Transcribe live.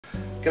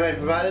G'day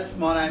providers,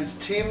 my name's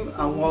Tim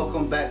and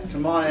welcome back to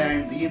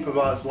miAim, the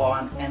improvised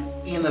line and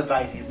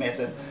innovative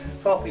method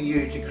helping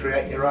you to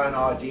create your own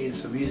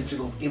ideas for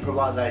musical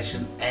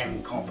improvisation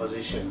and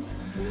composition.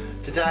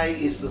 Today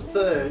is the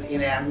third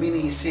in our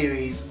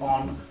mini-series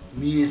on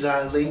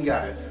Muso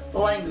Lingo, the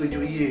language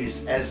we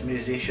use as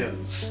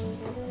musicians.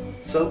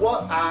 So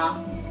what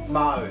are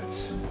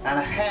modes and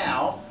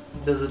how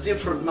does a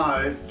different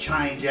mode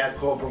change our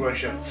chord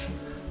progressions?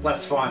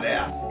 Let's find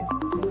out.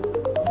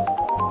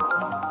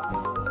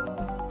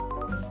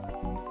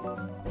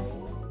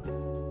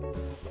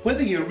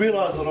 Whether you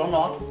realise it or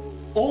not,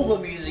 all the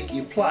music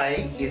you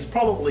play is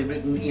probably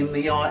written in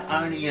the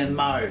Ionian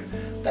mode.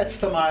 That's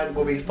the mode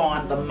where we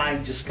find the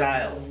major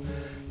scale.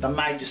 The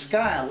major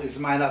scale is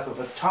made up of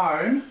a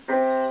tone,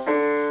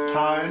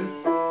 tone,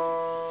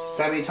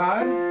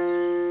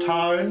 semitone,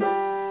 tone,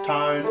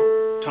 tone,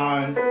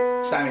 tone,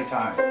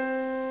 semitone.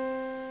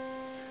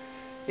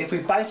 If we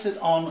base it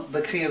on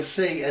the key of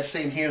C as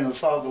seen here in the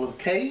cycle of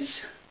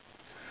keys,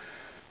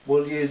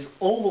 we'll use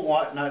all the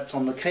white notes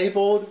on the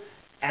keyboard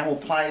and we'll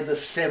play the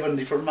 7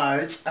 different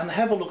modes and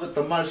have a look at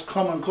the most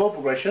common chord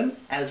progression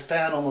as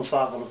found on the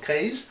cycle of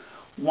keys,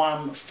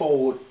 1,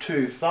 4,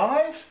 2,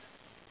 5,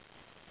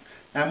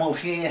 and we'll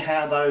hear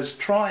how those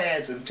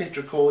triads and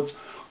tetrachords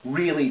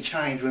really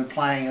change when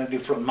playing in a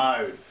different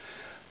mode.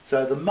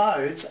 So the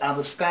modes are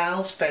the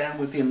scales found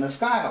within the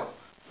scale.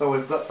 So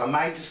we've got the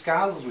major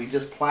scale as we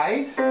just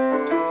played,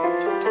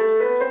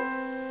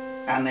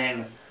 and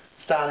then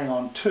starting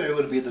on 2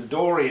 it'll be the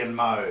Dorian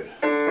mode,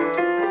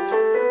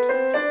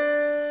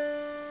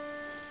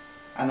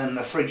 and then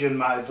the Phrygian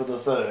mode for the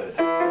third.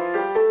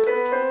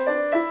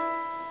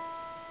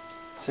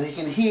 So you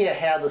can hear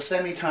how the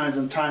semitones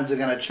and tones are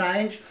going to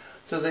change,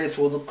 so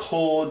therefore the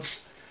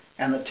chords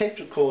and the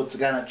tetrachords are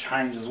going to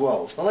change as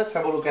well. So let's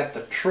have a look at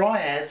the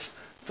triads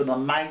for the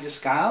major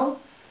scale.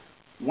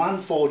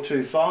 1, 4,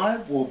 2,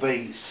 5 will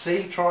be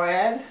C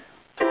triad,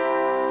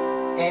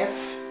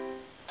 F,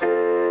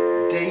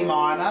 D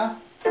minor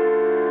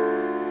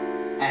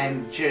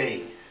and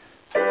G.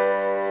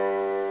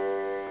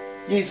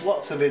 Use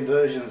lots of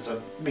inversions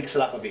to mix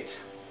it up a bit.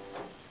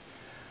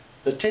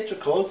 The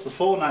tetrachords, the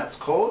 4 notes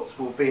chords,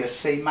 will be a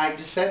C major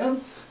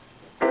 7th,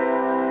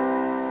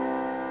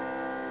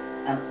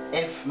 an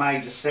F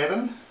major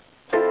 7th,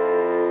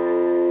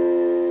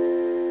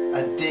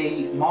 a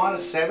D minor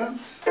 7th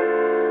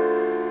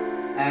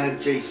and a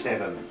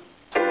G7.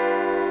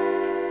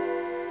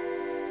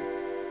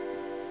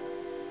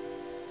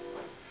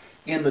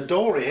 In the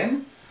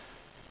Dorian,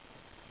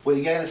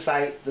 we're going to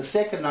say the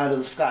second note of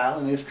the scale,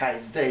 in this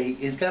case D,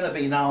 is going to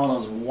be known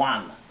as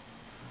 1.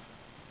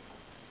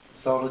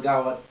 So it'll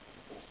go at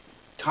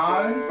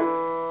tone,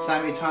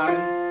 semitone,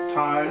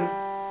 tone,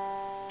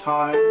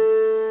 tone,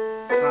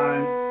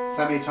 tone,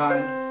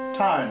 semitone,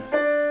 tone.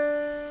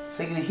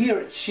 So you can hear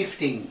it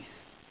shifting.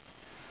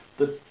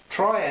 The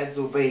triads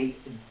will be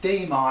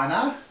D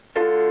minor,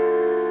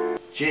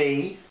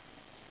 G,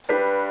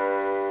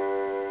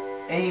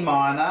 E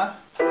minor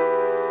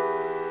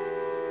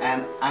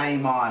and A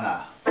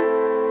minor.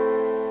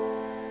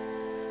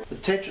 The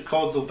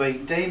tetrachords will be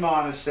D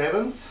minor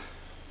 7th,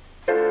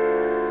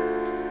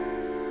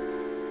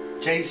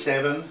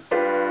 G7,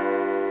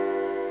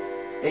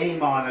 E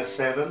minor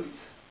 7th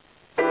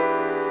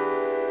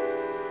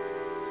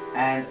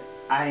and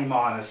A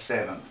minor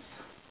 7th.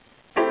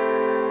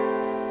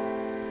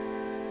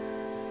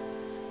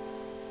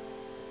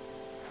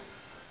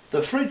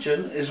 The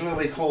Phrygian is where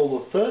we call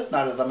the third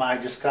note of the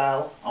major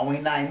scale and we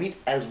name it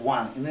as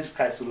 1. In this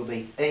case it will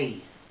be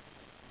E.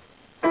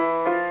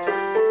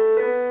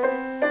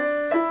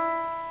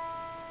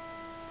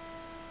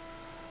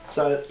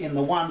 So in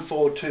the 1,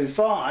 4, 2,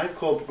 5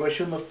 chord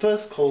progression, the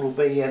first chord will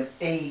be an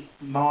E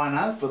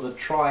minor for the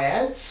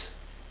triads,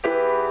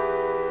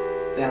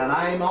 then an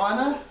A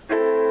minor,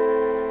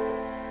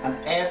 an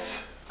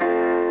F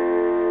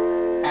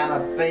and a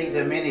B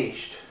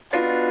diminished.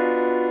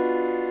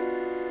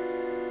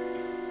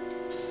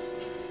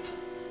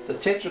 The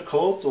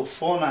tetrachords or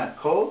 4 note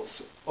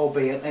chords will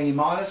be an E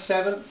minor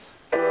 7th,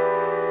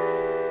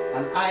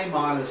 an A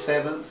minor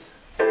 7th,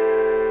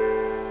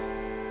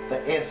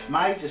 the F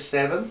major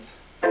 7th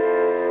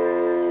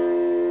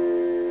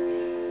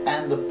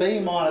and the B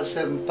minor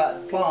 7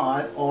 flat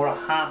 5 or a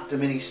half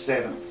diminished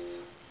 7th.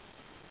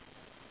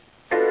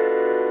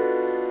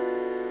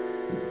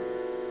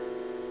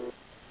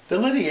 The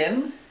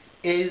Lydian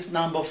is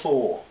number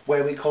 4,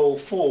 where we call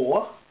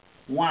 4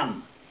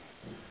 1.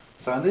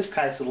 So in this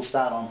case it'll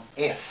start on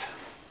F.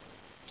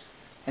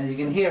 And you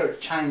can hear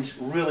it change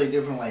really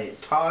differently.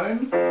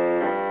 Tone,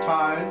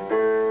 tone,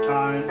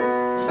 tone,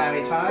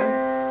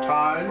 semitone,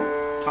 tone,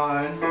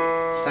 tone,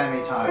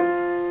 semitone.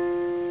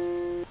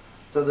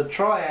 So the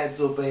triads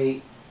will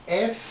be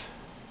F,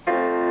 B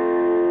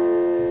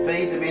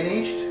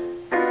diminished,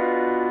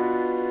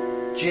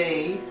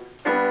 G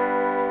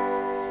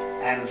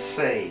and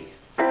C.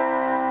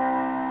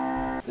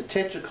 The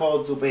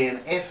tetrachords will be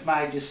an F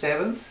major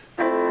 7th,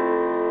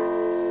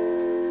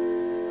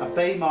 a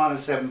B minor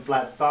 7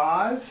 flat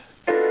 5,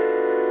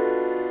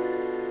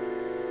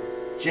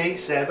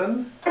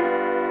 G7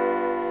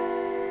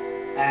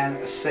 and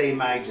a C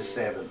major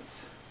 7th.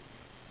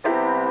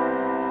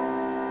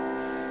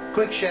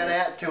 Quick shout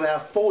out to our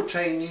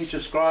 14 new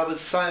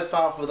subscribers so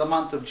far for the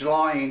month of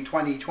July in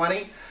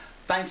 2020.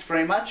 Thanks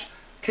very much.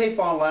 Keep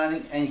on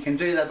learning, and you can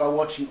do that by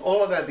watching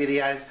all of our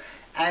videos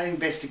and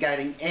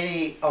investigating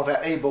any of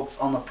our ebooks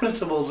on the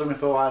principles of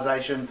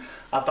improvisation,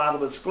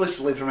 available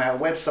exclusively from our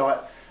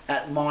website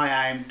at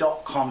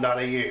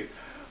miAim.com.au.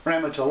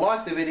 Remember to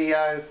like the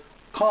video,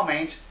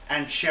 comment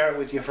and share it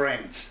with your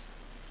friends.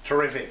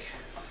 Terrific.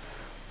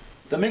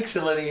 The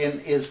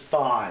mixolydian is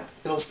 5.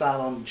 It'll start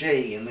on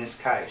G in this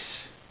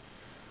case.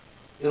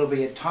 It'll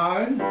be a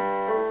tone,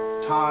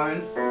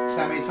 tone,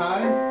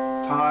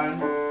 semitone,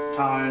 tone,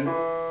 tone,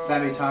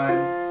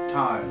 semitone,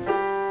 tone.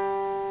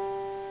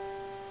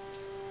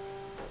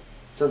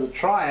 So the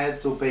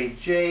triads will be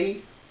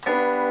G,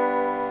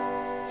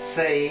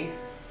 C,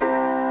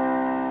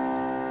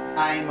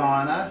 A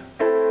minor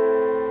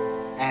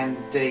and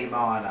D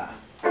minor.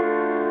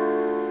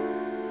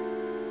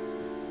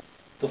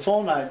 The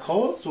 4-note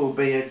chords will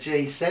be a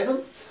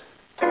G7th,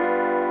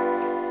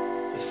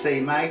 a C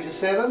major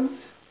 7th,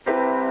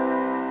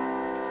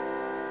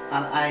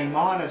 an A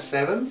minor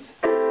 7th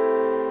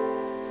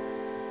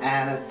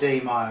and a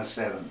D minor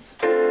 7th.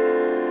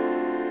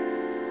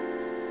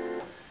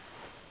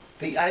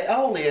 The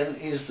Aeolian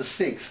is the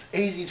 6th.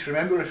 Easy to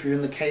remember if you're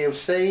in the key of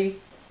C.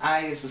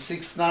 A is the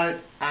 6th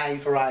note, A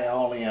for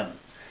Aeolian.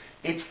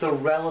 It's the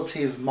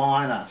relative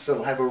minor, so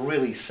it'll have a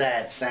really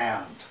sad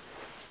sound.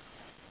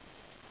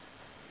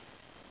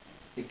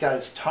 It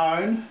goes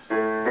tone,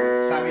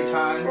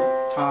 semitone,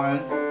 tone,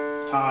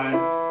 tone,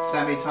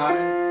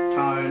 semitone,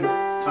 tone,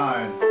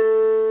 tone.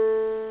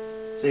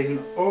 So you can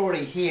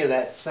already hear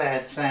that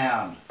sad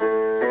sound.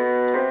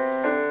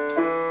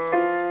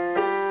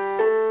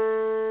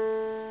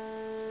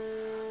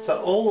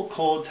 So all the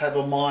chords have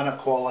a minor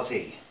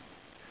quality.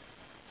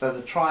 So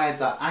the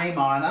triads are A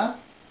minor,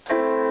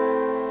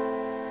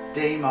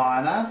 D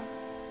minor,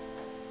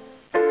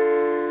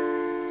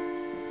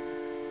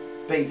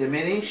 B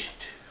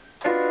diminished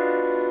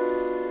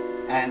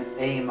and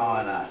E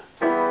minor.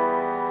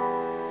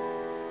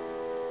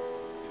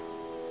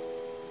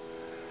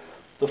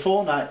 The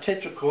 4-note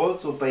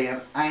tetrachords will be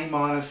an A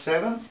minor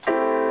 7th,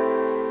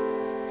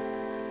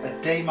 a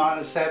D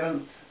minor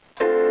 7th,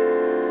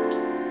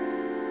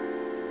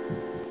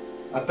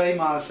 a B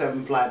minor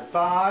 7 flat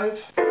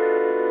 5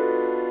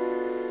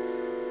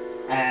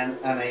 and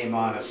an E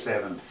minor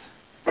 7th.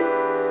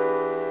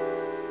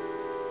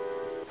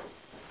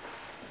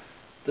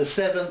 The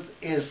 7th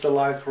is the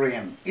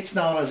Locrian. It's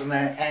known as an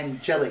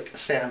angelic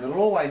sound. It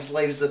always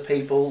leaves the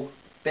people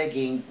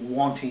begging,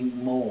 wanting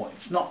more.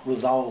 It's not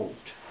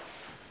resolved.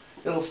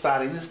 It'll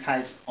start in this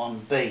case on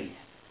B.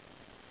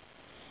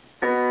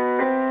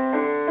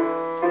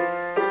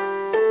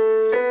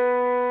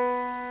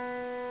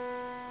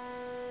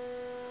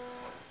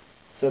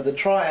 So the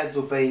triads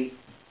will be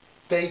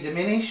B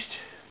diminished,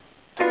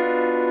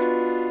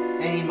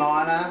 E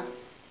minor,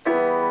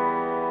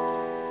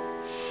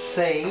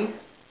 C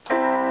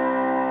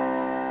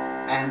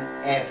and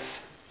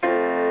F.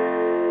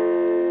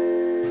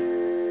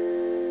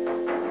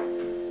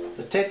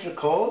 The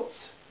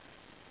tetrachords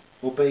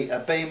will be a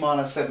B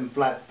minor 7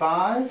 flat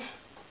 5,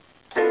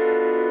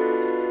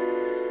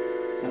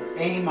 an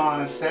E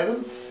minor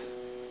 7th,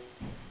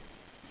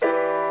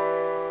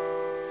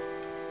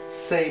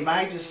 C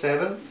major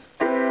 7th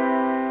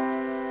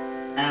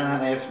and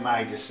an F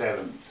major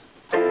 7th.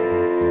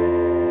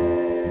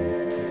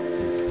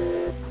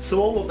 So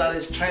all of that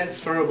is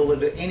transferable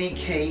into any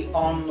key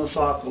on the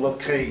cycle of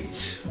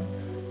keys.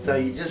 So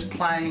you're just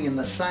playing in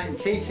the same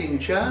key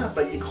signature,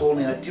 but you're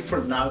calling a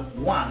different note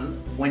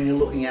 1 when you're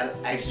looking at it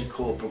as your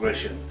chord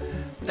progression.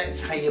 That's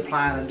how you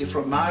play in a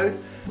different mode,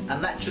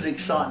 and that should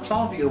excite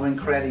some of you when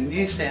creating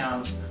new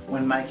sounds,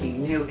 when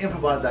making new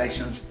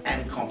improvisations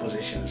and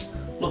compositions.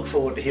 Look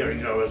forward to hearing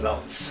your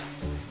results.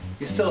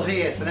 You're still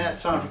here, so now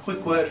it's time for a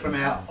quick word from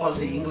our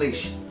Aussie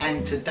English,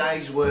 and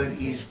today's word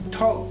is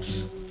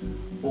togs,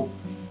 or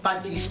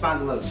budgie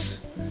smugglers.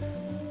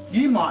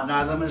 You might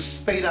know them as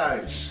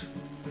Speedos,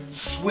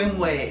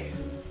 swimwear.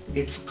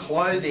 It's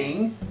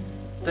clothing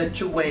that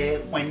you wear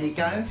when you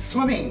go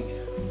swimming.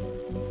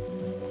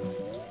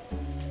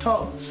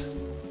 Togs,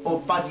 or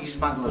budgie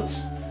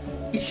smugglers.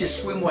 It's your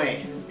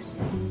swimwear.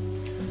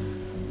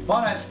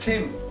 My name's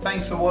Tim.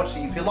 Thanks for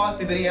watching. If you liked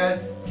the video,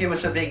 give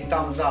us a big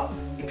thumbs up.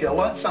 If you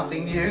learnt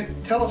something new,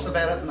 tell us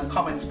about it in the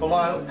comments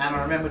below, and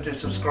remember to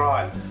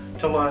subscribe.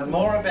 To learn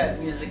more about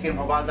music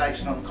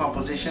improvisation and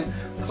composition,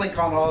 click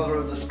on either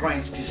of the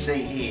screens you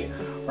see here.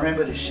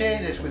 Remember to share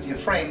this with your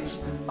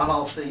friends, and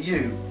I'll see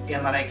you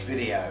in the next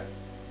video.